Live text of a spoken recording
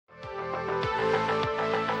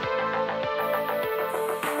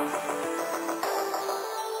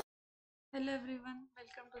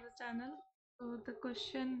channel. So the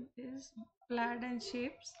question is Vlad and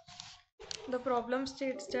Shapes. The problem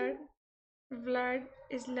states that Vlad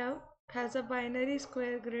is love has a binary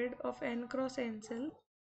square grid of n cross n cell.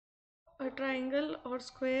 A triangle or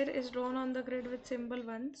square is drawn on the grid with symbol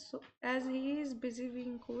 1. So as he is busy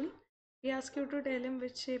being cool, he asks you to tell him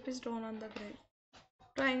which shape is drawn on the grid.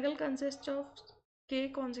 Triangle consists of k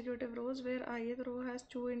consecutive rows where ith row has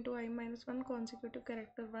 2 into I minus 1 consecutive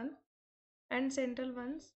character 1 and central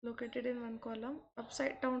ones located in one column.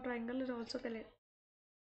 Upside down triangle is also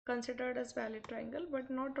considered as valid triangle but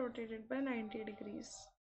not rotated by 90 degrees.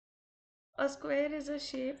 A square is a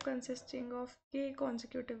shape consisting of k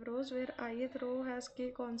consecutive rows where ith row has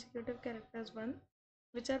k consecutive characters 1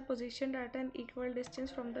 which are positioned at an equal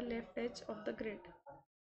distance from the left edge of the grid.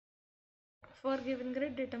 For given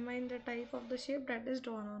grid, determine the type of the shape that is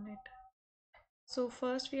drawn on it. So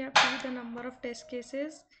first we have P the number of test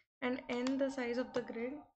cases and N the size of the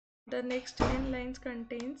grid. The next N lines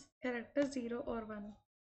contains character 0 or 1.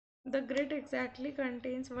 The grid exactly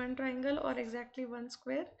contains one triangle or exactly one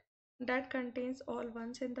square that contains all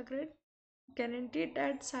ones in the grid. Guaranteed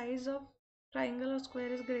that size of triangle or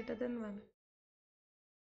square is greater than 1.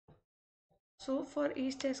 So for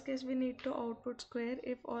each test case we need to output square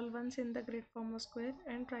if all ones in the grid form a square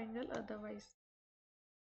and triangle otherwise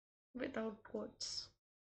without quotes.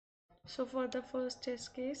 So for the first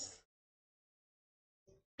test case,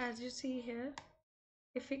 as you see here,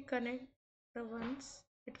 if we connect the ones,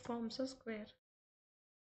 it forms a square.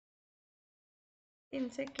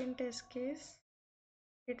 In second test case,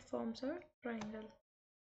 it forms a triangle.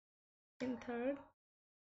 In third,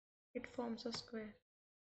 it forms a square.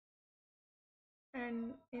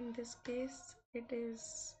 And in this case, it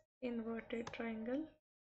is inverted triangle.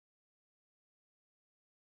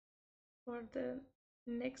 For the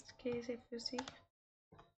next case, if you see,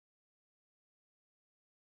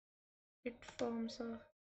 it forms a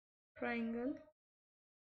triangle.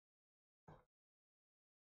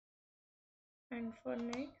 And for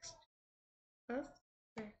next, a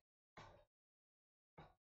square.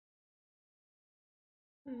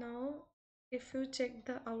 Now, if you check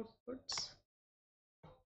the outputs,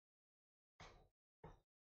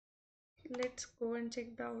 let's go and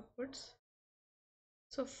check the outputs.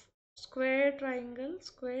 So square, triangle,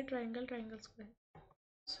 square, triangle, triangle, square.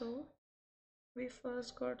 So we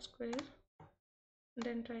first got square,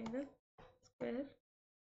 then triangle, square,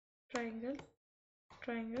 triangle,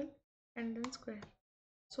 triangle, and then square.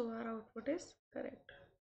 So our output is correct.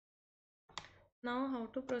 Now how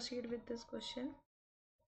to proceed with this question?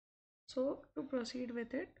 So to proceed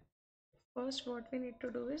with it, first what we need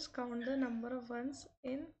to do is count the number of ones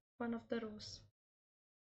in one of the rows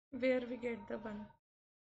where we get the 1.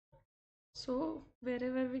 So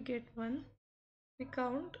wherever we get 1, we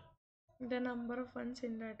count the number of ones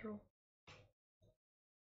in that row.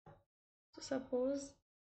 So suppose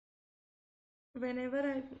whenever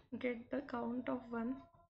I get the count of 1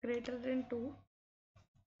 greater than 2,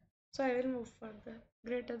 so I will move further,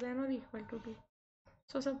 greater than or equal to 2.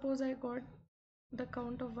 So suppose I got the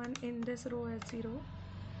count of 1 in this row as 0.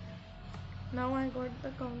 Now I got the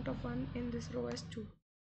count of 1 in this row as 2.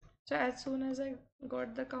 So as soon as I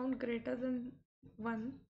got the count greater than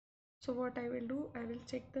 1, so what I will do, I will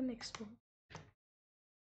check the next row.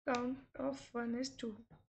 Count of 1 is 2.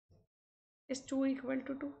 Is 2 equal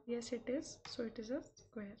to 2? Yes, it is. So it is a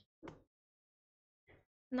square.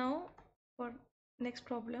 Now for next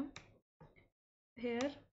problem,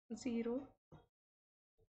 here 0,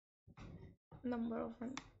 number of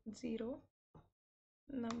 1, 0,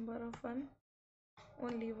 number of 1,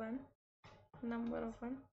 only 1, number of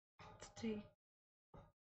 1, 3.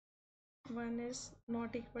 1 is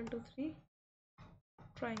not equal to 3,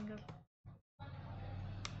 triangle.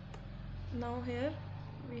 Now here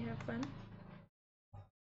we have 1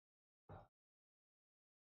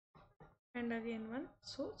 and again 1,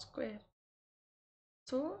 so square.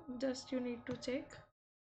 So just you need to check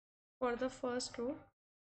for the first row,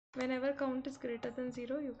 whenever count is greater than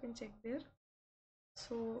 0 you can check there.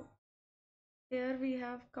 So here we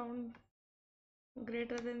have count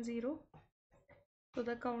greater than 0, so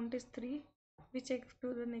the count is 3. We check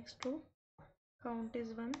to the next row, count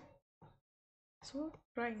is 1, so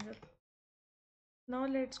triangle. Now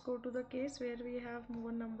let's go to the case where we have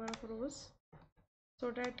more number of rows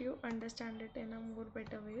so that you understand it in a more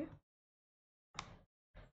better way.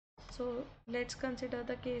 So let's consider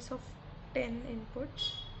the case of 10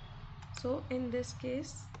 inputs. So in this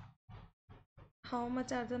case, how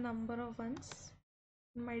much are the number of ones?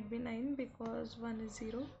 Might be 9 because 1 is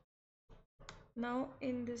 0. Now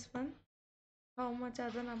in this one, how much are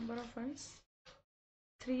the number of ones?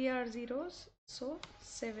 3 are zeros, so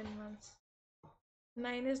 7 ones.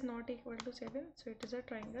 9 is not equal to 7, so it is a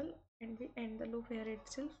triangle, and we end the loop here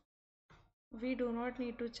itself. We do not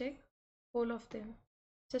need to check all of them,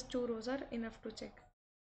 just 2 rows are enough to check.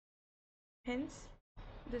 Hence,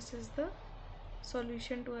 this is the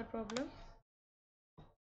solution to our problem.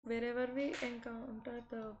 Wherever we encounter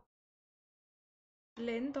the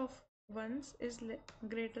length of ones is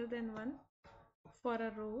greater than 1 for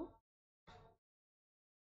a row,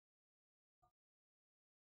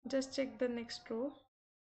 just check the next row,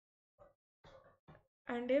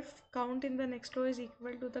 and if count in the next row is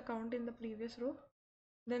equal to the count in the previous row,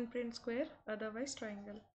 then print square, otherwise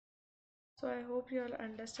triangle. So I hope you all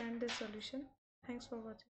understand this solution. Thanks for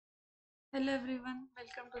watching. Hello everyone,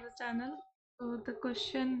 welcome to the channel. So the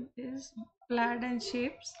question is Vlad and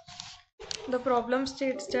Shapes. The problem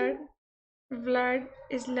states that Vlad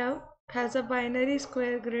is love has a binary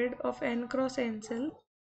square grid of n cross n cell.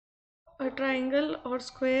 A triangle or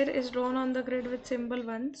square is drawn on the grid with symbol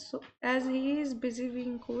 1. So as he is busy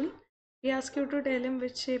being cool, he asks you to tell him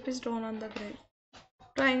which shape is drawn on the grid.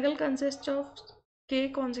 Triangle consists of k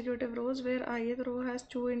consecutive rows where ith row has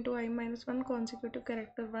 2 into I minus 1 consecutive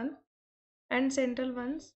character 1 and central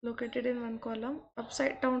ones located in one column.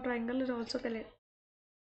 Upside down triangle is also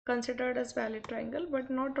considered as valid triangle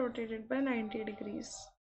but not rotated by 90 degrees.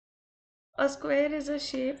 A square is a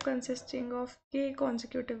shape consisting of k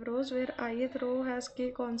consecutive rows where ith row has k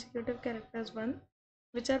consecutive characters 1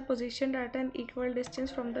 which are positioned at an equal distance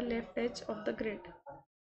from the left edge of the grid.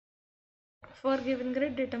 For given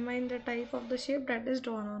grid, determine the type of the shape that is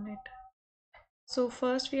drawn on it. So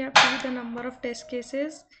first we have P, the number of test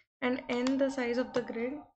cases, and N, the size of the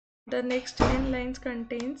grid. The next N lines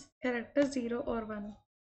contains character 0 or 1.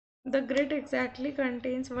 The grid exactly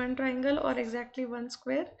contains one triangle or exactly one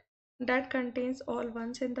square that contains all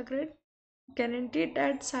ones in the grid. Guaranteed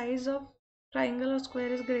that size of triangle or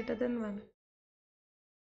square is greater than 1.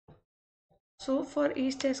 So for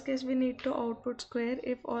each test case we need to output square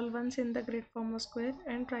if all ones in the grid form a square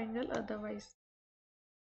and triangle otherwise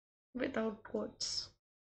without quotes.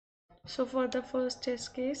 So for the first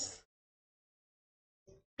test case,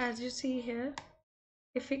 as you see here,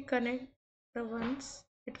 if we connect the ones,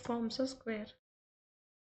 it forms a square.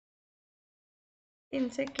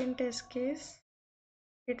 In second test case,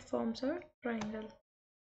 it forms a triangle.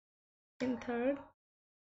 In third,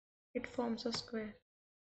 it forms a square.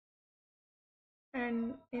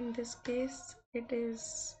 And in this case, it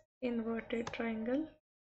is inverted triangle.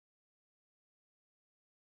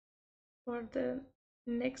 For the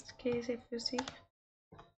next case, if you see,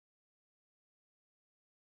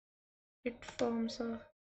 it forms a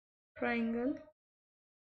triangle,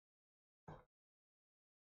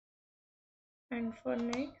 and for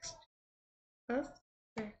next a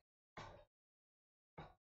square.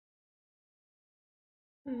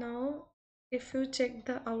 Now if you check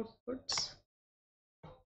the outputs,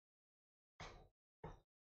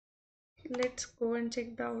 let's go and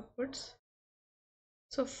check the outputs.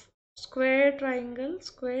 So square, triangle,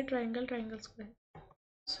 square, triangle, triangle, square.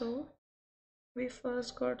 So we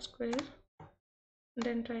first got square,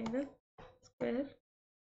 then triangle, square,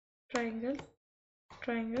 triangle,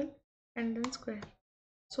 triangle, and then square.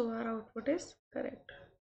 So our output is correct.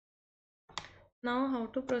 Now how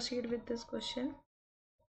to proceed with this question?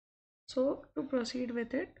 So to proceed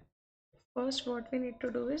with it, first what we need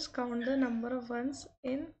to do is count the number of ones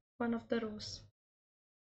in one of the rows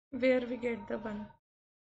where we get the 1.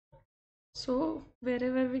 So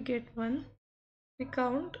wherever we get 1, we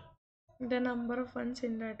count the number of ones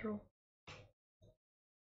in that row.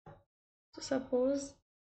 So suppose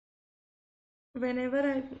whenever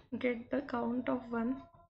I get the count of 1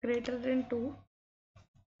 greater than 2,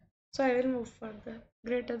 so I will move further,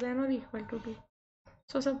 greater than or equal to 2.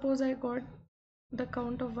 So suppose I got the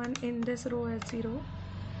count of 1 in this row as 0.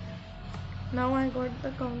 Now I got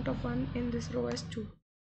the count of 1 in this row as 2.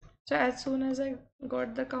 So as soon as I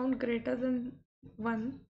got the count greater than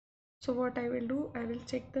 1, so what I will do, I will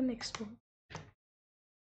check the next row.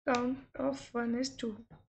 Count of 1 is 2.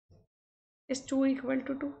 Is 2 equal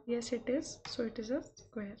to 2? Yes, it is. So it is a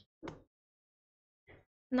square.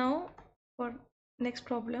 Now for next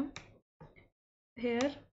problem,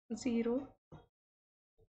 here 0,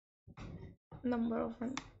 number of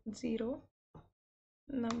 1, 0,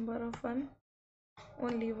 number of 1,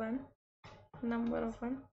 only 1, number of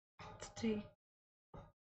 1, 3.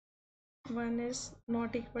 1 is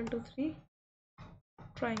not equal to 3,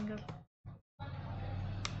 triangle.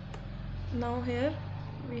 Now here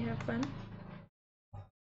we have 1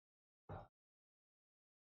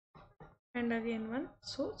 and again 1,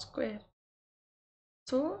 so square.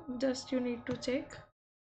 So just you need to check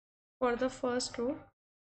For the first row,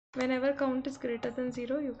 whenever count is greater than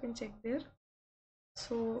 0, you can check there.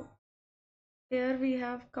 So here we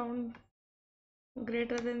have count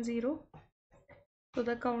greater than 0, so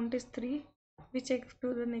the count is 3. We check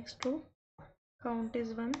to the next row, count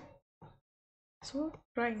is 1, so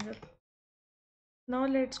triangle. Now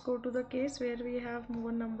let's go to the case where we have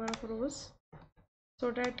more number of rows, so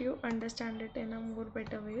that you understand it in a more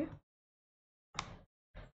better way.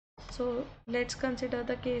 So let's consider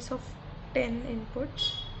the case of 10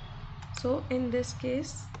 inputs. So in this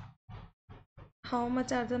case, how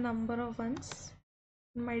much are the number of ones?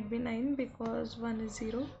 Might be 9 because 1 is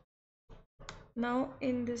 0. Now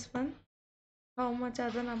in this one, how much are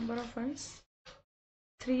the number of ones?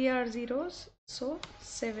 3 are zeros, so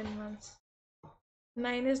 7 ones.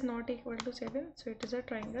 9 is not equal to 7, so it is a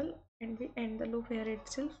triangle, and we end the loop here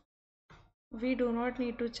itself. We do not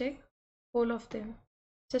need to check all of them,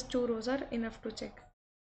 just 2 rows are enough to check.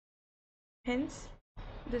 Hence,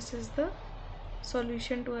 this is the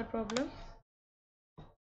solution to our problem.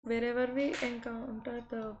 Wherever we encounter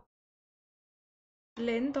the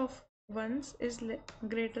length of ones is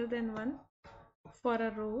greater than 1 for a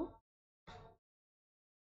row,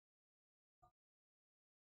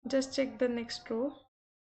 just check the next row,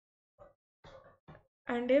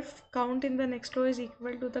 and if count in the next row is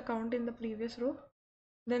equal to the count in the previous row,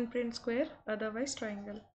 then print square, otherwise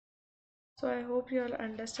triangle. So I hope you all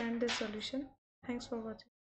understand this solution. Thanks for watching.